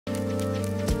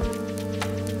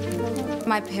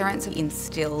My parents have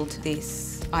instilled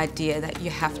this idea that you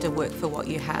have to work for what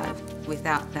you have.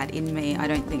 Without that in me, I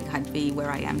don't think I'd be where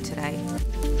I am today.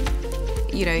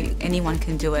 You know, anyone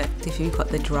can do it. If you've got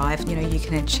the drive, you know, you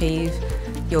can achieve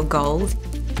your goals.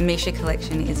 Misha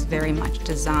Collection is very much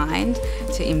designed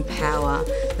to empower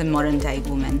the modern day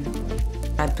woman.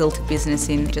 I built a business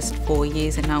in just 4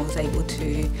 years and I was able to,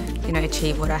 you know,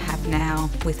 achieve what I have now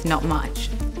with not much.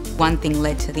 One thing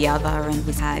led to the other, and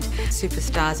we've had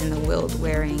superstars in the world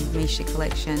wearing Misha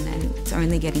Collection, and it's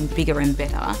only getting bigger and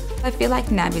better. I feel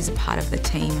like NAB is a part of the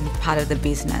team and part of the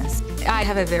business. I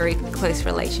have a very close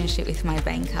relationship with my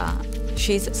banker.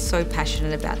 She's so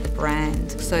passionate about the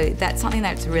brand, so that's something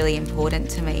that's really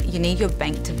important to me. You need your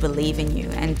bank to believe in you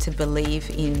and to believe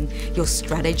in your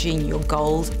strategy and your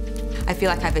goals. I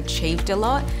feel like I've achieved a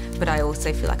lot, but I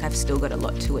also feel like I've still got a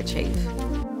lot to achieve.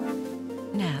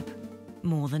 NAB,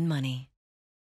 more than money.